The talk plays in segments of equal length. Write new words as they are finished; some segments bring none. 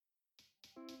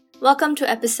Welcome to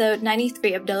episode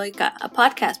 93 of Delika, a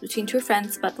podcast between two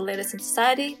friends about the latest in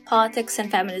society, politics,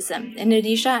 and feminism,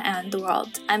 Indonesia and the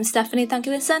world. I'm Stephanie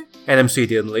Tangkilasan. And I'm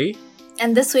Suidian Lee.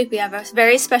 And this week we have a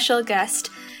very special guest,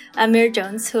 Amir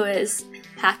Jones, who is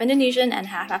half Indonesian and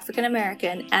half African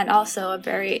American, and also a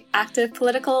very active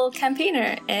political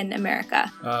campaigner in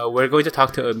America. We're going to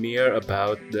talk to Amir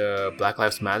about the Black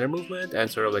Lives Matter movement and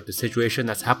sort of like the situation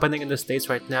that's happening in the States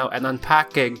right now, and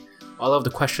unpacking all of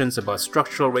the questions about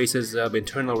structural racism,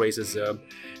 internal racism,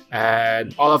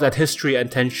 and all of that history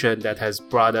and tension that has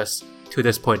brought us to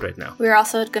this point right now. We're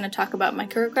also going to talk about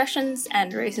microaggressions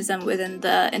and racism within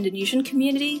the Indonesian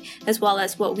community, as well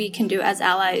as what we can do as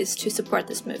allies to support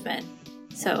this movement.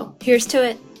 So, here's to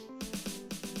it.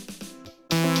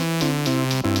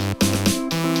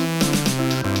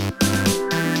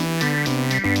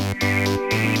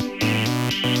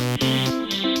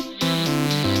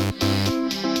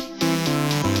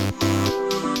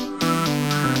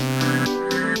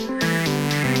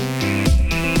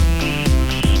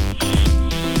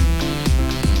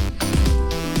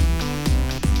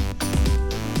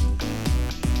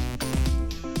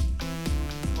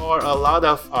 For a lot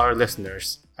of our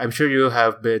listeners, I'm sure you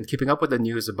have been keeping up with the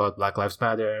news about Black Lives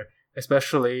Matter,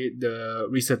 especially the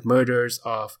recent murders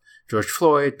of George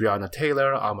Floyd, Breonna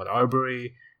Taylor, Ahmaud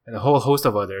Arbery, and a whole host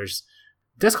of others.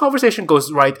 This conversation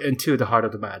goes right into the heart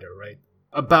of the matter, right?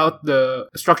 About the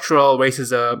structural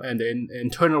racism and the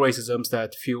internal racisms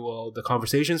that fuel the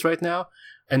conversations right now,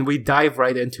 and we dive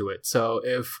right into it. So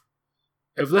if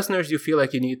listeners, you feel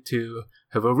like you need to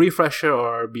have a refresher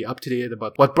or be up to date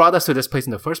about what brought us to this place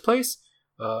in the first place,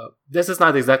 this is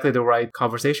not exactly the right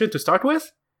conversation to start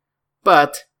with.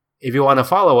 But if you want to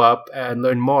follow up and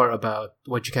learn more about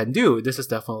what you can do, this is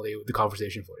definitely the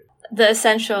conversation for you. The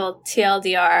essential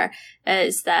TLDR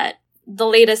is that the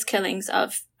latest killings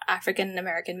of African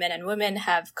American men and women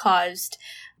have caused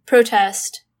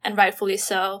protest, and rightfully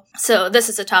so. So this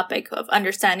is a topic of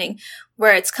understanding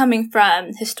where it's coming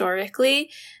from historically,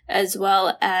 as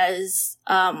well as,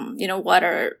 what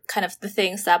are kind of the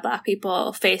things that Black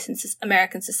people face in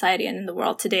American society and in the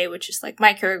world today, which is like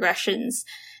microaggressions,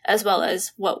 as well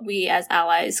as what we as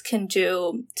allies can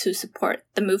do to support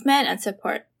the movement and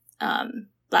support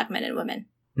Black men and women.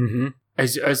 Mm-hmm.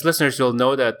 As listeners, you'll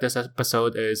know that this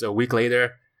episode is a week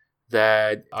later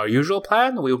than our usual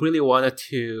plan. We really wanted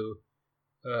to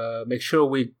make sure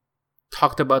we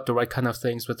talked about the right kind of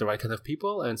things with the right kind of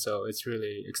people, and so it's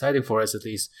really exciting for us, at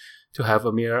least, to have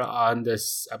Amir on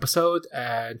this episode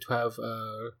and to have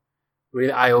a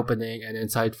really eye-opening and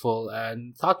insightful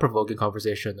and thought-provoking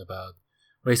conversation about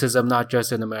racism, not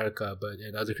just in America but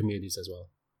in other communities as well.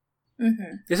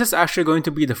 Mm-hmm. This is actually going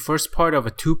to be the first part of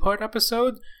a two-part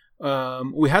episode.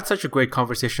 We had such a great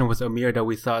conversation with Amir that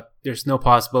we thought there's no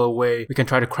possible way we can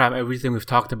try to cram everything we've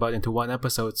talked about into one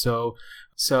episode.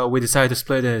 So we decided to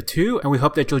split it into two, and we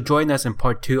hope that you'll join us in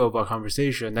part 2 of our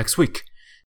conversation next week.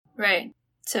 Right.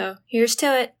 So here's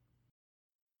to it.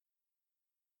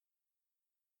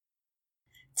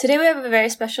 Today we have a very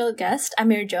special guest,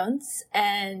 Amir Jones,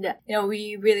 and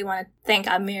we really want to thank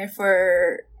Amir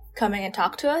for coming and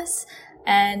talk to us.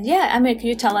 And yeah, Amir, can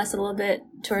you tell us a little bit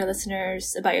to our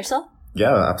listeners about yourself?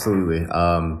 Yeah, absolutely.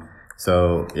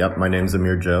 My name's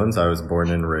Amir Jones. I was born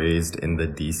and raised in the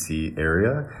DC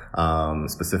area,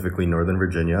 specifically Northern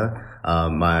Virginia.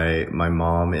 My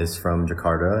mom is from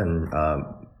Jakarta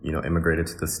and, immigrated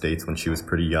to the States when she was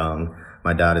pretty young.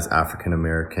 My dad is African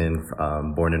American,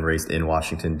 born and raised in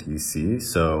Washington, DC.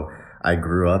 So I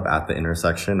grew up at the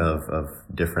intersection of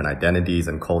different identities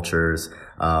and cultures.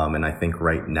 And I think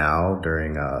right now,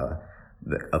 during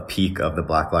a peak of the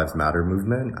Black Lives Matter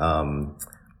movement,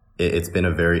 it's been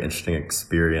a very interesting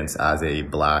experience as a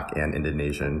Black and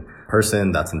Indonesian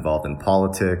person that's involved in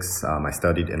politics. I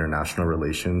studied international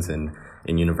relations in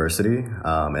university,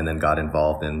 and then got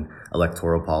involved in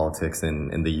electoral politics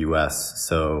in the U.S.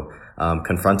 So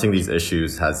confronting these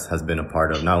issues has been a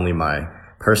part of not only my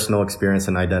personal experience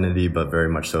and identity, but very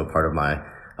much so part of my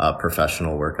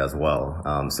professional work as well.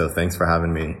 So thanks for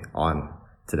having me on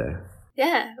today.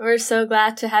 Yeah, we're so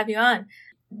glad to have you on.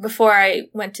 Before I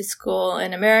went to school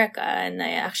in America and I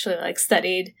actually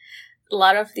studied a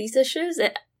lot of these issues,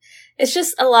 it's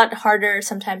just a lot harder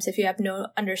sometimes if you have no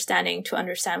understanding to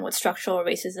understand what structural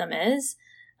racism is,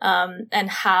 and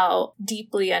how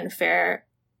deeply unfair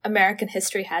American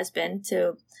history has been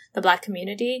to the Black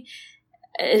community.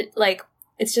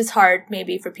 It's just hard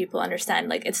maybe for people to understand,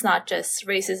 it's not just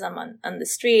racism on the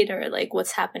street or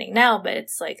what's happening now, but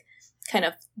it's kind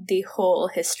of the whole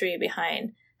history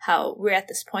behind how we're at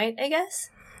this point, I guess.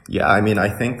 Yeah, I mean, I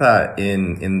think that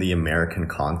in the American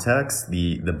context,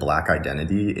 the Black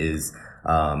identity is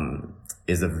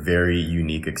a very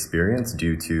unique experience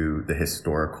due to the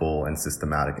historical and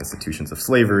systematic institutions of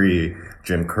slavery,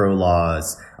 Jim Crow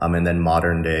laws, and then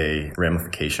modern day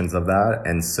ramifications of that.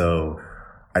 And so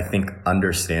I think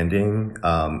understanding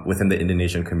within the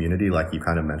Indonesian community, like you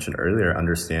kind of mentioned earlier,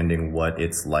 understanding what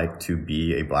it's like to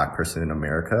be a Black person in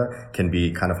America can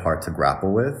be kind of hard to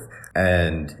grapple with.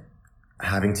 And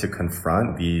having to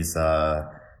confront these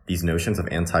notions of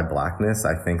anti-Blackness,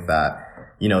 I think that,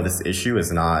 you know, this issue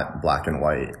is not black and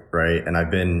white, right? And I've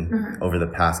been over the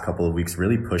past couple of weeks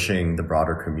really pushing the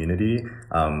broader community,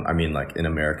 I mean, like in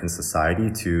American society,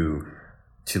 to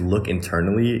look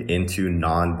internally into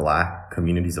non-Black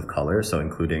communities of color, so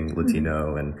including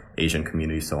Latino and Asian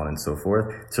communities, so on and so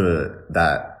forth, so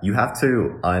that you have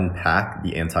to unpack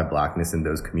the anti-Blackness in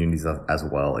those communities as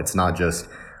well. It's not just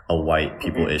a white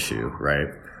people issue, right?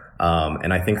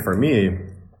 And I think for me,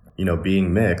 you know,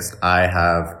 being mixed, I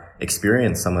have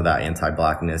experienced some of that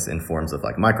anti-Blackness in forms of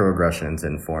like microaggressions,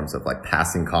 in forms of like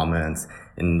passing comments,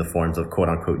 in the forms of quote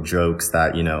unquote jokes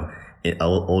that, you know,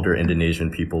 older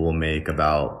Indonesian people will make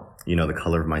about, you know, the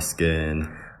color of my skin.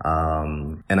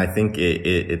 And I think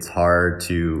it's hard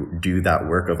to do that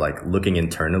work of like looking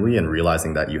internally and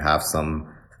realizing that you have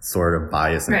some sort of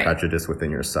bias and prejudice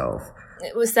within yourself.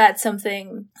 Was that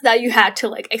something that you had to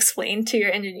like explain to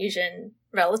your Indonesian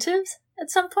relatives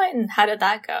at some point, and how did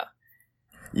that go?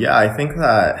 Yeah, I think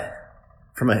that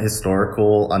from a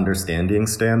historical understanding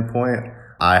standpoint,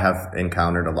 I have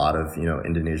encountered a lot of, you know,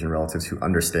 Indonesian relatives who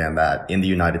understand that in the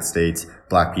United States,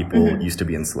 Black people used to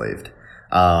be enslaved.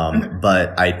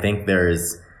 But I think it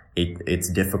has been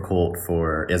difficult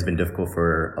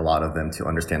for a lot of them to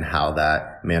understand how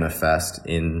that manifests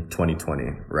in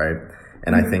 2020, right?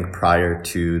 And I think prior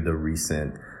to the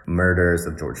recent murders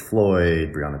of George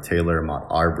Floyd, Breonna Taylor, Ahmaud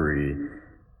Arbery,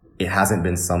 it hasn't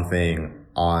been something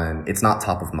it's not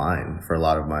top of mind for a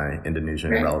lot of my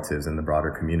Indonesian relatives in the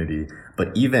broader community.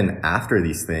 But even after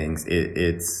these things,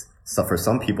 so for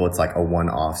some people, it's like a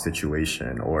one-off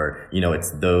situation, or, you know,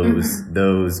 it's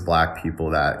those Black people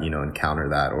that, you know, encounter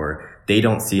that, or they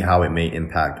don't see how it may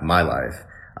impact my life.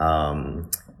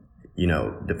 You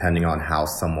know, depending on how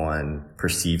someone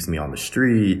perceives me on the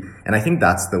street. And I think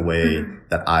that's the way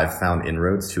that I've found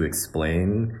inroads to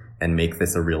explain and make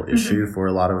this a real issue for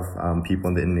a lot of people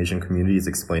in the Indonesian community, is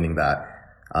explaining that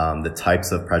the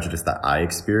types of prejudice that I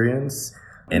experience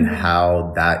and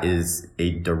how that is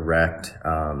a direct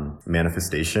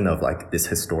manifestation of like this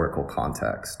historical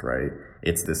context, right?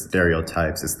 It's the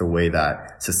stereotypes, it's the way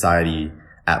that society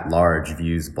at large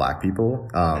views Black people.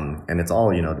 And it's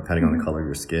all, you know, depending on the color of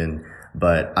your skin.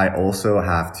 But I also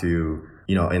have to,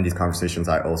 you know, in these conversations,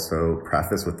 I also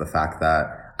preface with the fact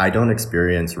that I don't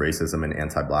experience racism and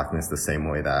anti-Blackness the same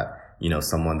way that, you know,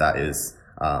 someone that is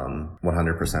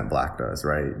 100% Black does,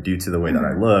 right? Due to the way that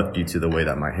I look, due to the way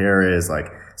that my hair is, like,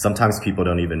 sometimes people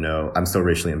don't even know. I'm so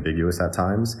racially ambiguous at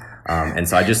times. And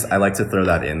so I like to throw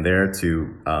that in there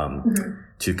to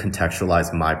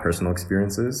contextualize my personal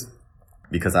experiences,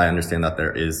 because I understand that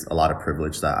there is a lot of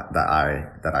privilege that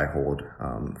I hold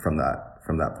from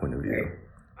that point of view.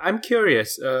 I'm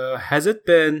curious, has it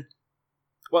been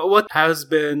what has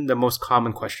been the most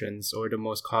common questions or the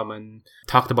most common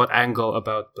talked about angle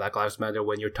about Black Lives Matter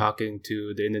when you're talking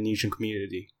to the Indonesian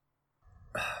community?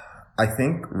 I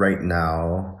think right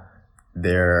now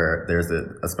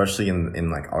especially in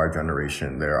like our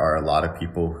generation, there are a lot of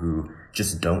people who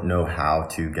just don't know how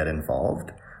to get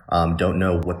involved. Don't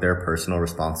know what their personal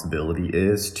responsibility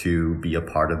is to be a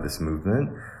part of this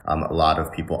movement. A lot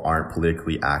of people aren't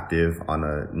politically active on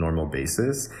a normal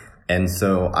basis. And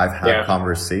so I've had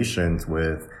conversations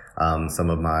with some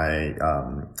of my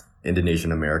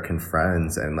Indonesian American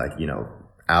friends, and like, you know,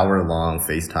 hour-long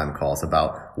FaceTime calls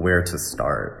about where to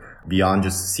start. Beyond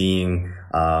just seeing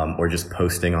or just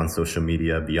posting on social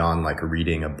media, beyond like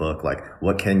reading a book, like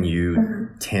what can you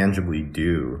tangibly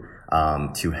do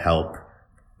to help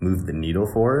move the needle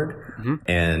forward?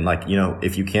 And like, you know,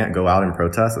 if you can't go out and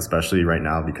protest, especially right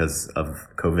now because of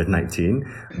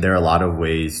COVID-19, there are a lot of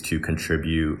ways to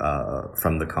contribute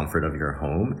from the comfort of your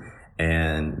home.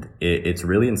 And it's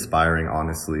really inspiring,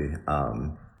 honestly,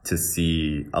 to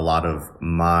see a lot of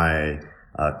my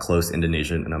close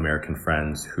Indonesian and American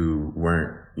friends who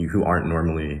aren't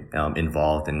normally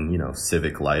involved in, you know,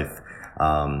 civic life,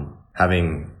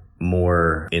 having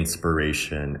more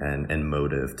inspiration and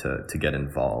motive to get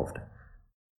involved.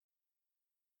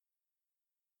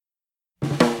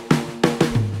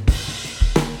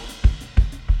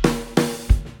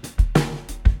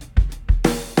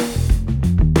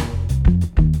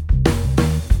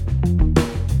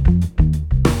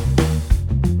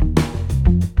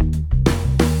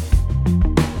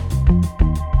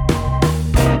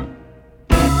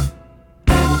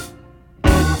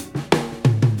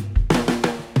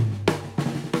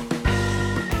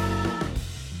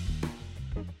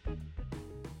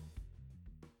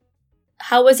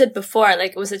 how was it before?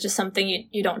 Like, was it just something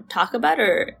you don't talk about,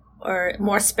 or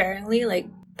more sparingly? Like,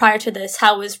 prior to this,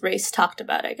 how was race talked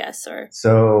about, I guess? Or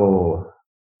So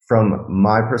from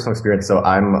my personal experience, so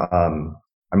I'm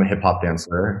a hip hop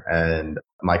dancer, and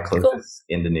my closest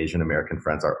Indonesian American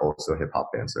friends are also hip hop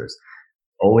dancers.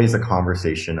 Always a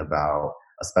conversation about,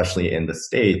 especially in the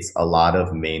States, a lot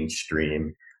of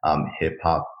mainstream hip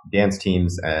hop dance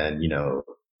teams and,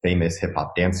 famous hip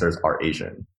hop dancers are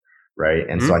Asian, right?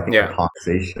 And so I think the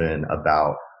conversation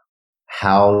about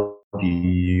how do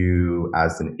you,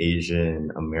 as an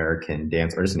Asian American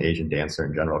dancer, or just an Asian dancer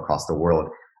in general across the world,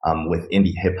 within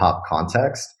the hip hop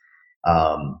context,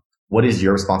 what is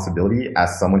your responsibility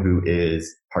as someone who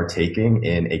is partaking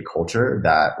in a culture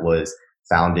that was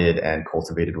founded and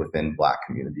cultivated within Black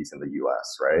communities in the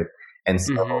US, right? And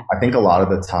so I think a lot of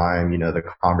the time, the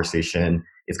conversation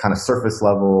is kind of surface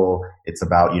level. It's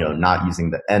about, not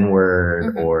using the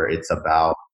N-word, or it's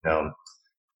about,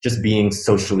 just being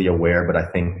socially aware. But I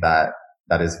think that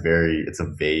is it's a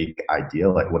vague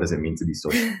idea. Like, what does it mean to be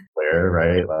socially aware,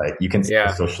 right? Like, you can say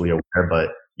socially aware, but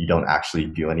you don't actually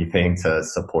do anything to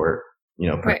support,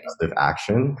 progressive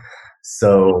action.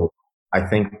 So I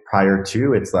think prior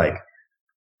to, it's like,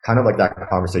 kind of like that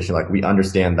conversation, like, we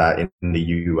understand that in the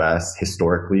US,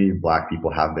 historically, Black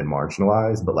people have been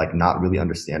marginalized, but like not really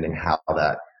understanding how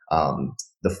that,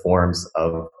 the forms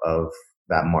of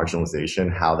that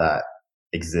marginalization, how that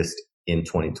exists in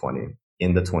 2020,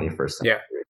 in the 21st century.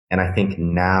 And I think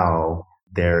now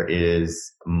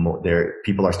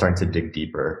people are starting to dig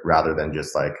deeper rather than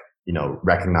just like,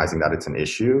 recognizing that it's an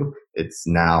issue. It's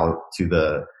now to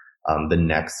the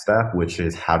next step, which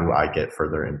is, how do I get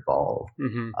further involved?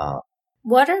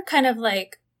 What are kind of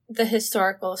like the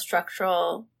historical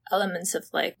structural elements of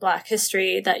like Black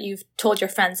history that you've told your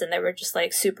friends and they were just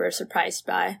like super surprised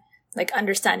by, like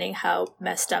understanding how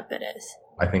messed up it is?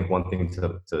 I think one thing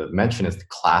to mention is the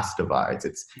class divides.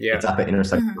 It's at the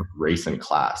intersection of race and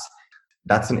class.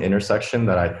 That's an intersection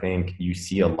that I think you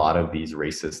see a lot of these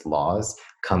racist laws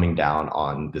coming down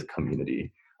on the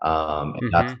community.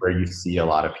 And that's where you see a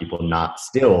lot of people not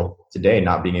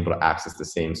being able to access the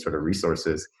same sort of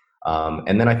resources.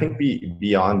 And then I think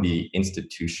beyond the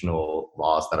institutional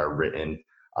laws that are written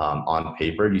on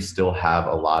paper, you still have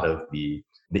a lot of the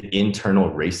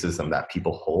internal racism that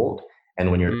people hold.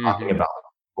 And when you're talking about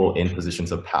people in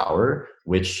positions of power,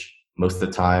 which most of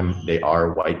the time they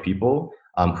are white people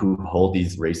who hold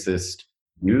these racist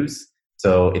views.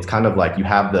 So it's kind of like you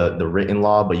have the written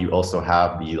law, but you also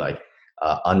have the like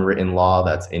unwritten law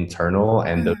that's internal,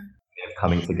 and the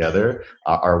coming together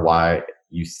are why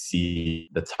you see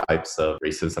the types of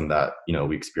racism that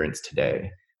we experience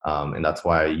today, and that's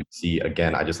why you see,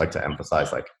 again, I just like to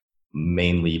emphasize, like,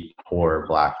 mainly poor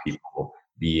Black people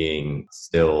being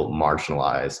still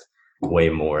marginalized way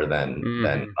more than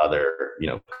other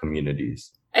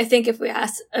communities. I think if we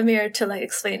asked Amir to like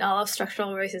explain all of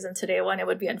structural racism today, one, it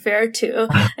would be unfair. Two,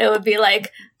 it would be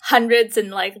like hundreds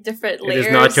and like different layers. It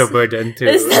is not your burden to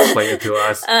explain it to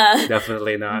us.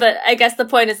 Definitely not. But I guess the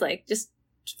point is like just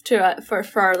for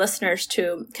our listeners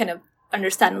to kind of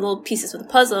understand little pieces of the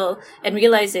puzzle and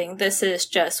realizing this is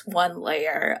just one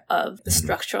layer of the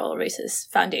structural racist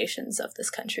foundations of this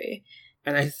country.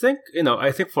 And I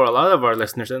think for a lot of our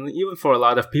listeners, and even for a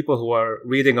lot of people who are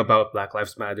reading about Black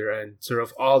Lives Matter and sort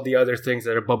of all the other things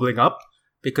that are bubbling up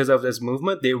because of this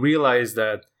movement, they realize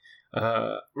that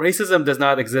racism does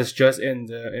not exist just in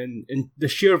the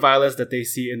sheer violence that they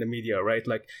see in the media, right?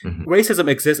 Like, racism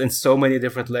exists in so many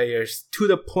different layers, to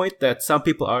the point that some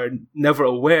people are never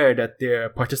aware that they're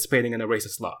participating in a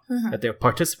racist law, that they're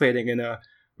participating in a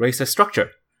racist structure,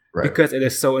 because it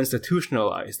is so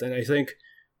institutionalized. And I think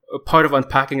part of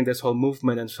unpacking this whole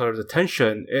movement and sort of the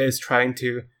tension is trying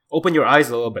to open your eyes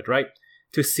a little bit, right?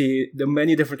 To see the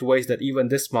many different ways that even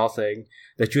this small thing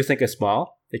that you think is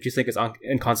small, that you think is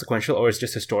inconsequential, or is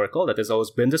just historical, that has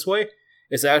always been this way,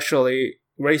 is actually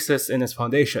racist in its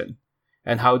foundation.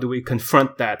 And how do we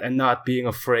confront that and not being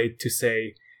afraid to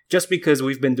say, just because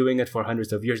we've been doing it for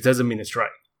hundreds of years doesn't mean it's right.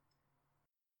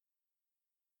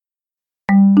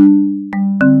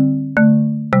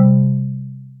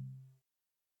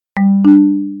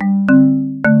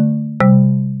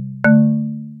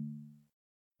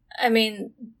 I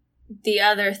mean, the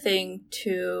other thing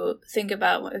to think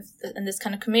about in this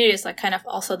kind of community is like kind of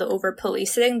also the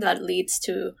over-policing that leads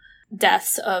to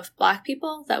deaths of Black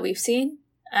people that we've seen.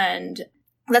 And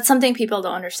that's something people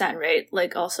don't understand, right?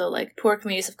 Like, also, like, poor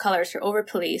communities of colors are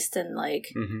over-policed, and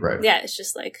like, it's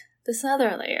just like this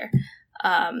other layer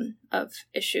of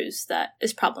issues that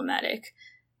is problematic.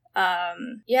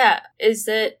 Is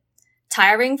it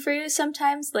tiring for you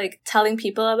sometimes, like, telling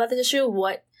people about this issue?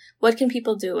 What what can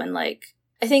people do? And like,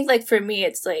 I think like for me,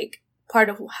 it's like part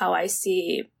of how I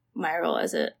see my role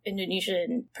as an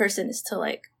Indonesian person is to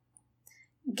like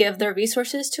give the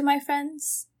resources to my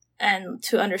friends and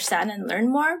to understand and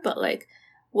learn more. But like,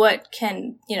 what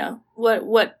can,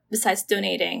 what besides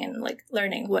donating and like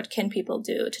learning, what can people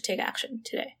do to take action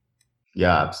today?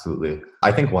 Yeah, absolutely.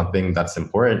 I think one thing that's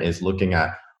important is looking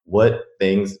at what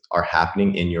things are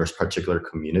happening in your particular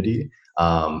community,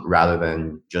 rather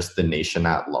than just the nation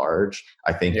at large.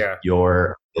 I think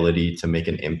your ability to make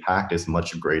an impact is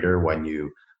much greater when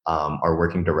you are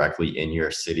working directly in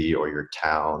your city or your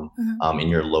town, in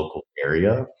your local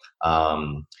area.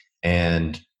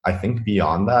 And I think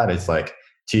beyond that, it's like,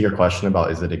 to your question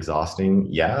about, is it exhausting?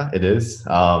 Yeah, it is.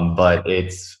 But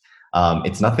it's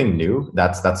nothing new.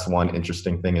 That's one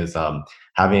interesting thing is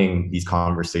having these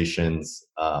conversations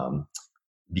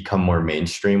become more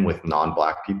mainstream with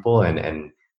non-Black people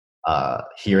and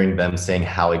hearing them saying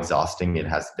how exhausting it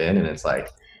has been. And it's like,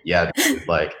 yeah,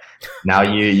 like now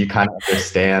you kind of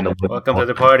understand welcome to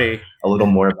the party a little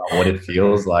more about what it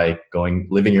feels like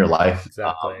living your life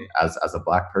exactly. As a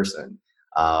Black person.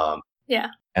 Yeah.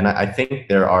 And I think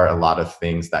there are a lot of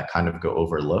things that kind of go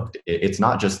overlooked. It's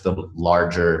not just the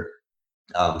larger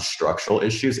structural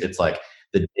issues. It's like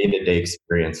the day-to-day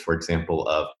experience, for example,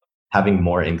 of having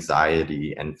more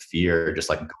anxiety and fear, just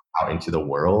like going out into the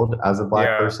world as a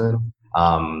Black person.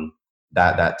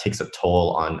 That takes a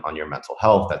toll on your mental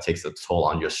health. That takes a toll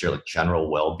on just your like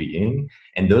general well-being.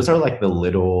 And those are like the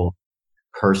little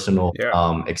personal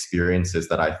experiences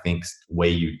that I think weigh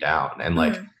you down. And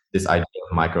like this idea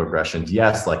of microaggressions,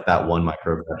 yes, like that one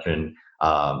microaggression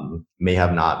may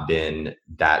have not been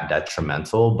that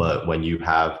detrimental, but when you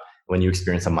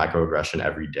experience a microaggression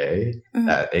every day,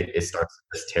 that it starts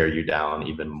to just tear you down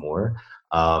even more.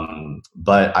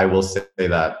 But I will say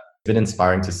that it's been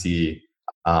inspiring to see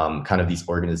kind of these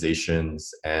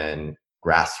organizations and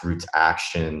grassroots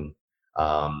action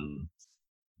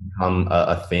become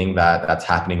a thing that's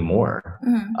happening more,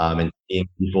 and seeing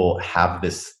people have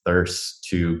this thirst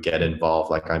to get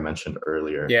involved, like I mentioned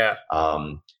earlier.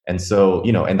 And so,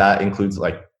 and that includes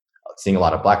like seeing a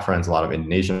lot of Black friends, a lot of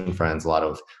Indonesian friends, a lot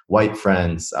of white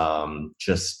friends,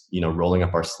 just, rolling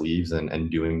up our sleeves and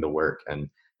doing the work. And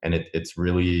it's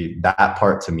really, that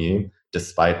part to me,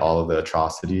 despite all of the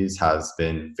atrocities, has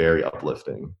been very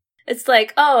uplifting. It's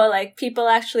like, oh, like people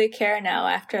actually care now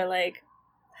after like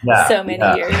so many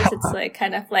years. It's like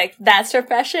kind of like that's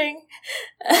refreshing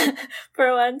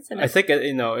for once. And I think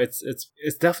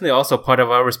it's definitely also part of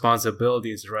our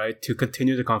responsibilities, right, to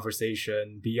continue the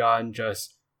conversation beyond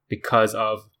just because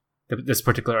of this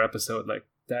particular episode. Like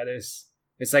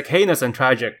it's like heinous and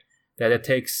tragic that it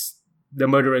takes the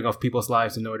murdering of people's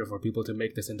lives in order for people to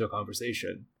make this into a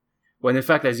conversation. When in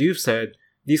fact, as you've said,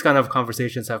 these kind of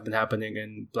conversations have been happening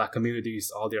in Black communities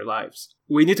all their lives.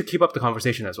 We need to keep up the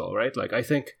conversation as well, right? Like, I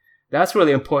think that's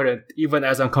really important, even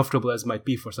as uncomfortable as it might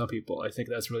be for some people. I think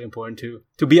that's really important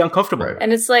to be uncomfortable. Right.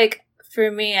 And it's like, for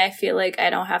me, I feel like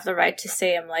I don't have the right to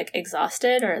say I'm like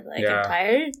exhausted or like I'm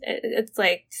tired. It's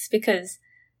like, it's because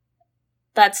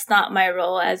that's not my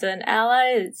role as an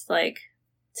ally. It's like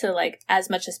to like, as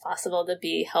much as possible to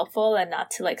be helpful and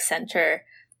not to like center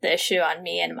the issue on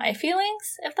me and my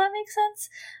feelings, if that makes sense.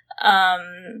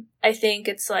 I think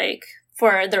it's like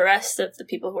for the rest of the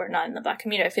people who are not in the Black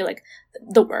community, I feel like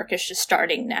the work is just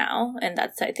starting now, and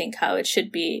that's, I think, how it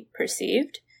should be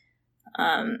perceived.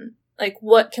 Like,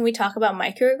 what can we talk about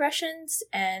microaggressions?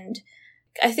 And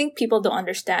I think people don't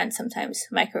understand sometimes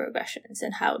microaggressions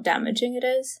and how damaging it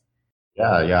is.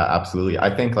 Yeah, absolutely.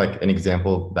 I think like an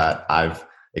example that I've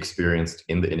experienced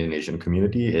in the Indonesian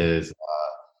community is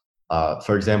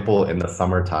for example, in the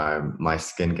summertime, my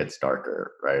skin gets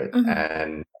darker, right?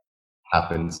 And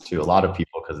happens to a lot of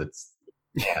people because it's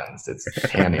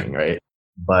tanning, right?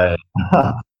 But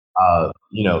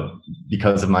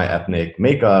because of my ethnic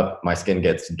makeup, my skin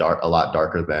gets a lot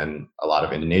darker than a lot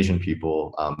of Indonesian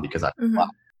people because I'm Black.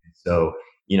 So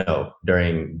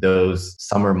during those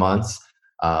summer months,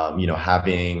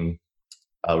 having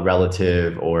a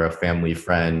relative or a family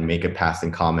friend make a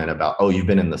passing comment about, oh, you've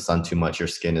been in the sun too much, your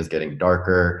skin is getting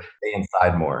darker, stay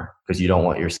inside more because you don't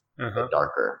want your skin to get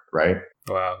darker, right?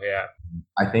 Wow, yeah.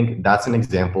 I think that's an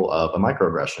example of a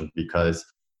microaggression because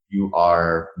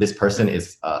this person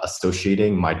is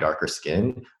associating my darker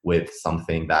skin with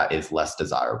something that is less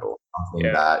desirable,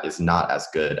 something that is not as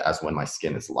good as when my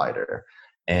skin is lighter.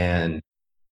 And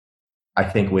I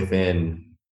think within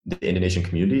the Indonesian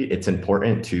community, it's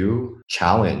important to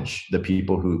challenge the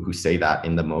people who say that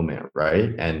in the moment,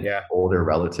 right? And older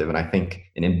relative. And I think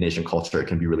in Indonesian culture, it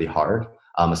can be really hard,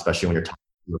 especially when you're talking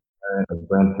to a parent or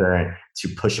grandparent, to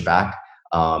push back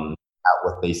at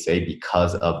what they say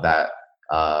because of that,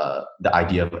 the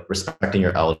idea of respecting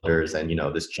your elders and,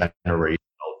 this generational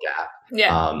gap.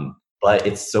 Yeah. But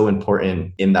it's so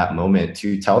important in that moment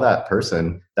to tell that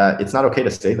person that it's not okay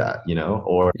to say that,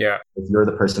 or Yeah. if you're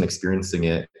the person experiencing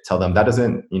it, tell them that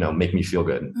doesn't, make me feel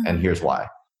good. And here's why.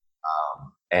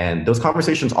 And those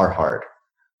conversations are hard,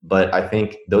 but I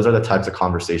think those are the types of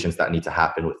conversations that need to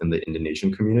happen within the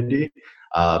Indonesian community.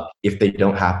 If they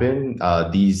don't happen,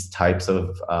 these types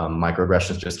of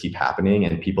microaggressions just keep happening,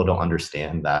 and people don't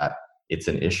understand that it's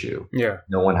an issue. Yeah.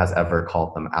 No one has ever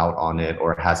called them out on it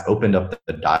or has opened up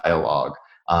the dialogue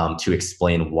to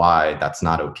explain why that's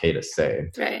not okay to say.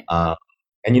 Right.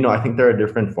 And I think there are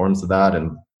different forms of that,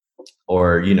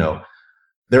 or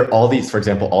there are all these, for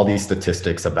example, all these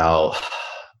statistics about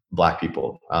Black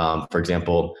people. For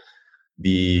example,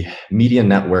 the median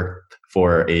net worth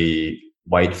for a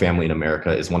white family in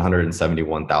America is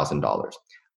 $171,000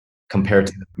 compared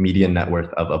to the median net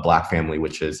worth of a Black family,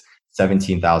 which is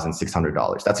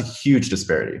 $17,600. That's a huge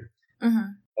disparity.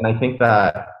 And I think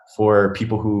that for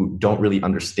people who don't really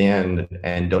understand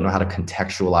and don't know how to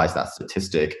contextualize that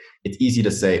statistic, it's easy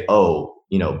to say, oh,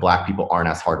 Black people aren't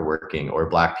as hardworking, or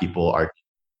Black people are,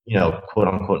 quote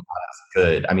unquote, not as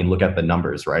good. I mean, look at the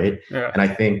numbers, right? Yeah. And I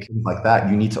think like that,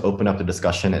 you need to open up the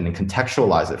discussion and then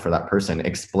contextualize it for that person,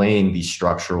 explain these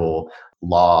structural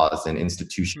laws and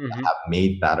institutions that have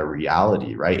made that a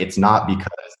reality, right? It's not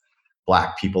because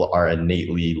Black people are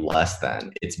innately less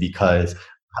than. It's because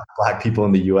Black people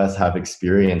in the US have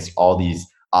experienced all these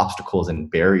obstacles and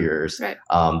barriers that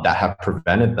have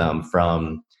prevented them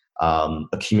from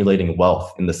accumulating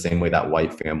wealth in the same way that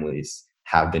white families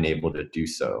have been able to do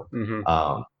so.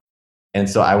 And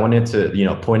so I wanted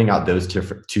to, pointing out those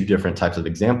two different types of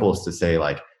examples to say,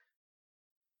 like,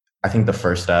 I think the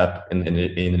first step in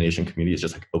the Indonesian community is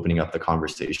just like opening up the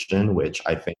conversation, which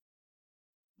I think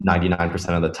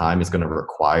 99% of the time is going to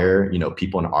require,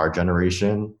 people in our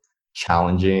generation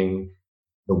challenging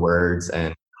the words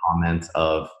and comments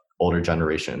of older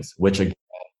generations, which again,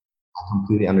 I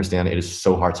completely understand it is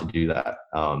so hard to do that.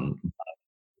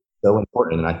 So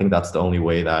important. And I think that's the only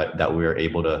way that we are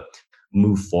able to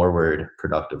move forward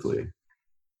productively.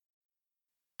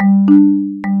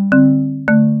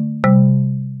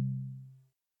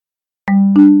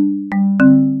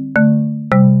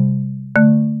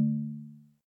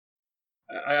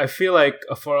 I feel like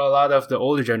for a lot of the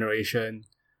older generation,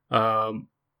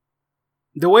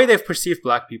 the way they've perceived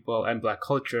Black people and Black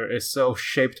culture is so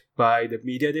shaped by the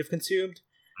media they've consumed.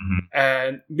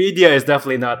 And media is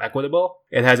definitely not equitable.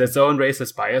 It has its own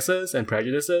racist biases and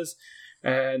prejudices.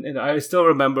 And I still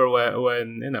remember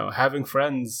when having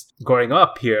friends growing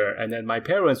up here, and then my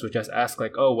parents would just ask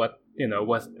like, oh, what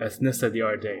ethnicity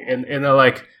are they? In a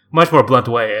like much more blunt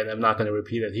way, and I'm not going to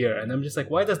repeat it here. And I'm just like,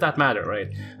 why does that matter, right?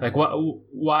 Like,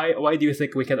 why do you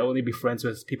think we can only be friends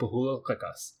with people who look like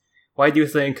us? Why do you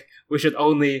think we should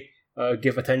only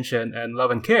give attention and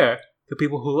love and care to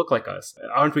people who look like us?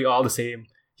 Aren't we all the same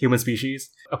human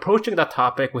species? Approaching that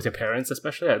topic with your parents,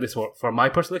 especially, at least for my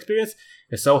personal experience,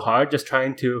 is so hard, just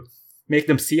trying to make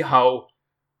them see how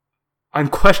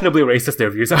unquestionably racist their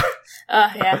views are.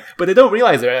 Yeah. But they don't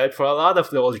realize that for a lot of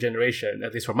the older generation,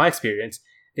 at least from my experience,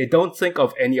 they don't think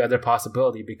of any other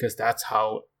possibility because that's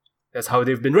how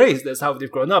they've been raised, that's how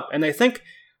they've grown up. And I think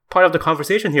part of the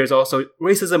conversation here is also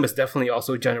racism is definitely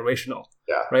also generational.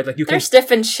 Yeah. Right? Like there's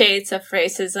different shades of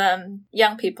racism.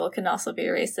 Young people can also be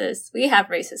racist. We have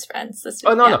racist friends.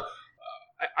 No.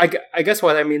 I guess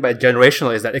what I mean by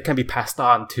generational is that it can be passed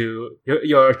on to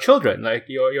your children, like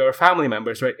your family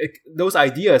members, right? Those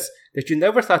ideas that you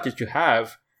never thought that you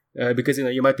have, because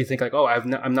you might be thinking like, oh,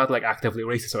 I'm not like actively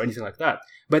racist or anything like that.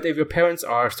 But if your parents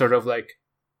are sort of like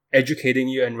educating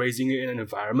you and raising you in an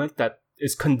environment that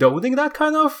is condoning that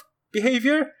kind of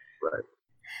behavior, right.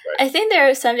 I think there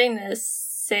is something to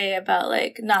say about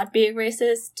like not being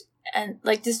racist, and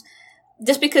like just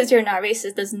because you're not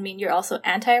racist doesn't mean you're also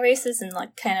anti-racist, and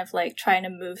like kind of like trying to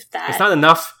move that. It's not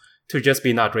enough to just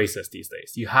be not racist these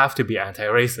days. You have to be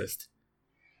anti-racist,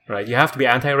 right? You have to be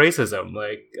anti-racism.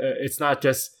 Like it's not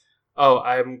just, oh,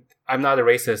 I'm not a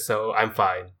racist, so I'm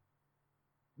fine.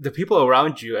 The people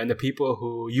around you and the people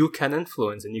who you can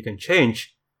influence and you can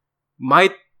change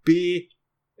might be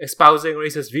espousing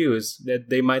racist views that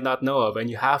they might not know of,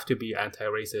 and you have to be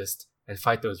anti-racist and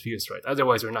fight those views, right?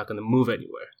 Otherwise, we're not going to move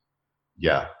anywhere.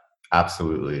 Yeah,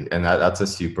 absolutely. And that's a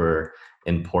super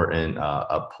important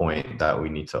point that we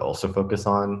need to also focus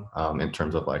on in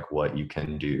terms of like what you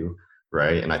can do,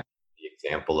 right? And I think the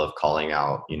example of calling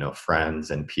out, friends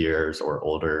and peers or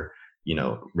older,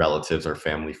 relatives or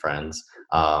family friends,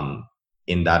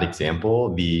 in that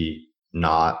example, the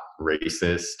not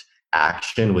racist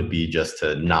action would be just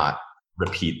to not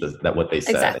repeat that what they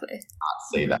said, Exactly. not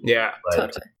say that. Yeah. But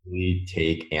Totally. to really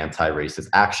take anti-racist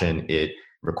action, it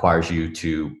requires you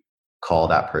to call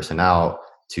that person out,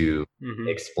 to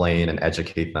explain and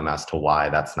educate them as to why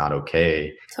that's not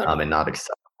okay, Totally. and not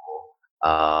acceptable.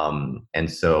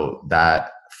 And so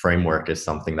that framework is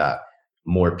something that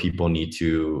more people need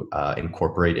to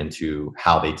incorporate into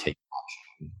how they take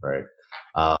action, right?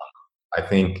 I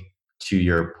think to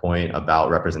your point about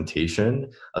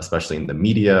representation, especially in the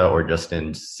media or just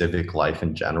in civic life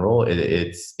in general,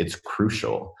 it's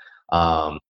crucial.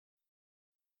 Not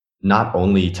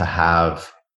only to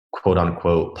have quote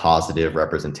unquote positive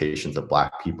representations of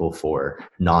Black people for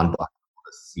non-Black people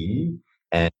to see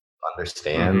and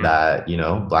understand that, you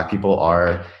know, Black people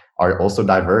are also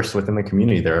diverse within the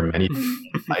community. There are many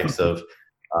types of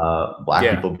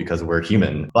Black people because we're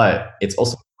human, but it's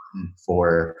also important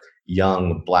for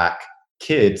young Black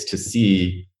kids to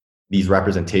see these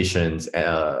representations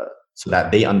so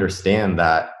that they understand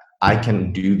that I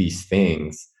can do these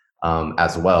things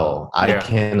as well. I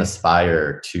can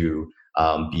aspire to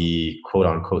be quote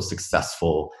unquote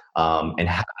successful, and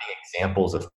having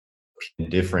examples of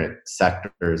different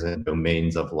sectors and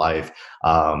domains of life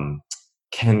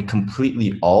can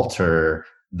completely alter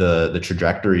the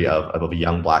trajectory of a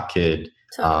young Black kid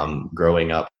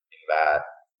growing up thinking that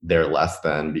they're less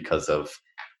than because of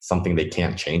something they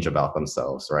can't change about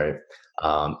themselves, right?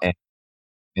 And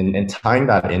tying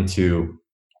that into,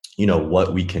 you know,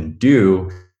 what we can do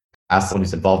as someone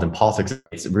who's involved in politics,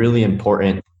 it's really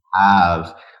important to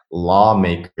have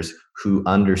lawmakers who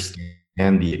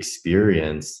understand the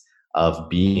experience of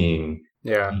being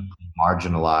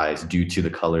marginalized due to the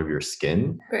color of your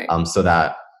skin, so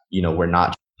that, you know, we're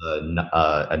not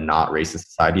a not racist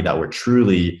society, that we're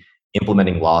truly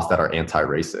implementing laws that are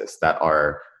anti-racist, that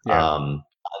are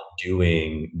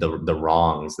undoing the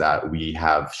wrongs that we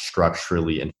have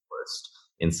structurally enforced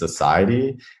in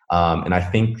society. And I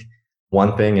think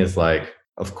one thing is, like,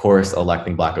 of course,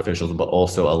 electing Black officials, but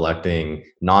also electing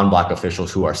non-Black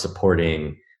officials who are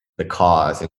supporting the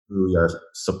cause and who are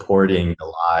supporting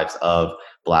the lives of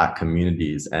Black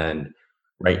communities. And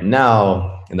right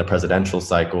now, in the presidential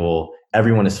cycle,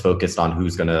 everyone is focused on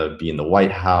who's going to be in the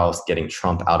White House, getting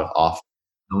Trump out of office.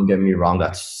 Don't get me wrong,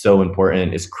 that's so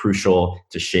important. It's crucial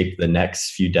to shape the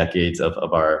next few decades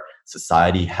of our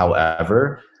society.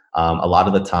 However, a lot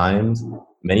of the times,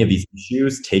 many of these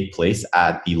issues take place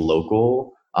at the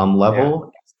local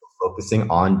level. So focusing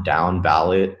on down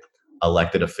ballot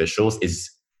elected officials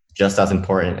is just as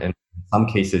important, and in some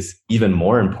cases even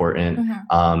more important,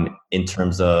 in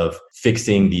terms of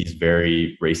fixing these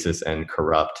very racist and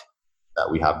corrupt that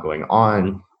we have going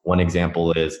on. One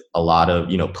example is a lot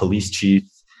of, you know, police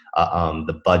chiefs,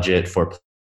 the budget for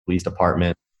police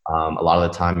department, a lot of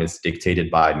the time is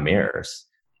dictated by mayors.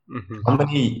 How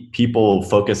many people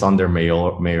focus on their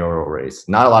mayoral race?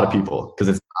 Not a lot of people, because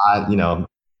it's not, you know,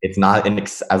 it's not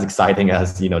as exciting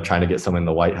as, you know, trying to get someone in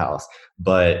the White House.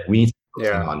 But we need to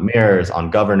focus on mayors, on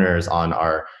governors, on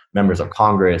our members of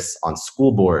Congress, on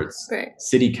school boards,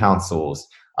 city councils,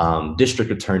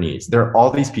 district attorneys. There are all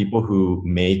these people who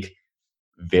make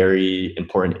very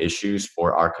important issues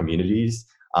for our communities,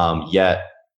 yet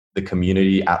the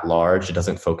community at large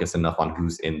doesn't focus enough on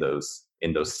who's in those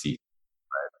seats.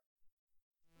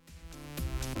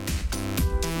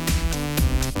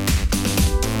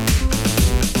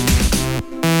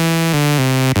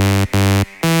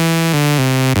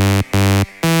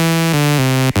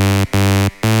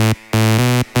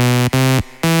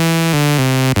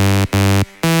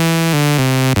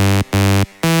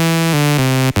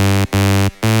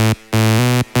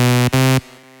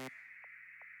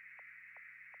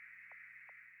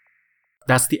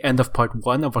 That's the end of part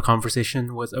 1 of our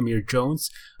conversation with Amir Jones.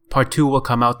 Part 2 will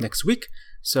come out next week,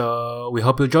 so we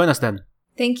hope you'll join us then.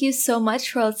 Thank you so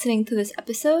much for listening to this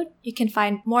episode. You can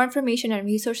find more information and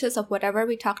resources of whatever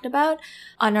we talked about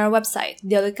on our website,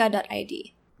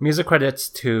 dialogica.id. Music credits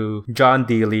to John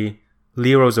Dealey,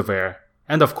 Lee Roosevelt,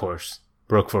 and of course,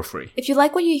 Broke for Free. If you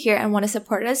like what you hear and want to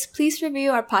support us, please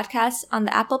review our podcast on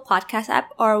the Apple Podcast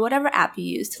app or whatever app you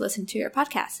use to listen to your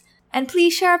podcast. And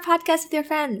please share our podcast with your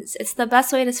friends. It's the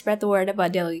best way to spread the word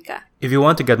about Dialogica. If you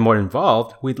want to get more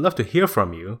involved, we'd love to hear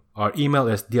from you. Our email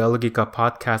is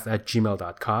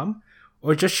dialogicapodcast@gmail.com,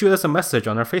 or just shoot us a message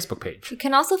on our Facebook page. You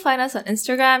can also find us on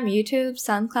Instagram, YouTube,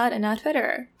 SoundCloud, and now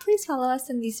Twitter. Please follow us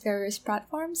on these various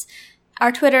platforms.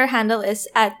 Our Twitter handle is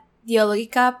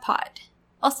 @DialogicaPod.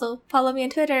 Also, follow me on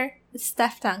Twitter. It's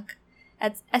Steph Tank.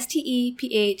 That's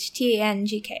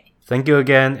STEPHTANGK. Thank you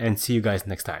again, and see you guys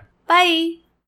next time. Bye!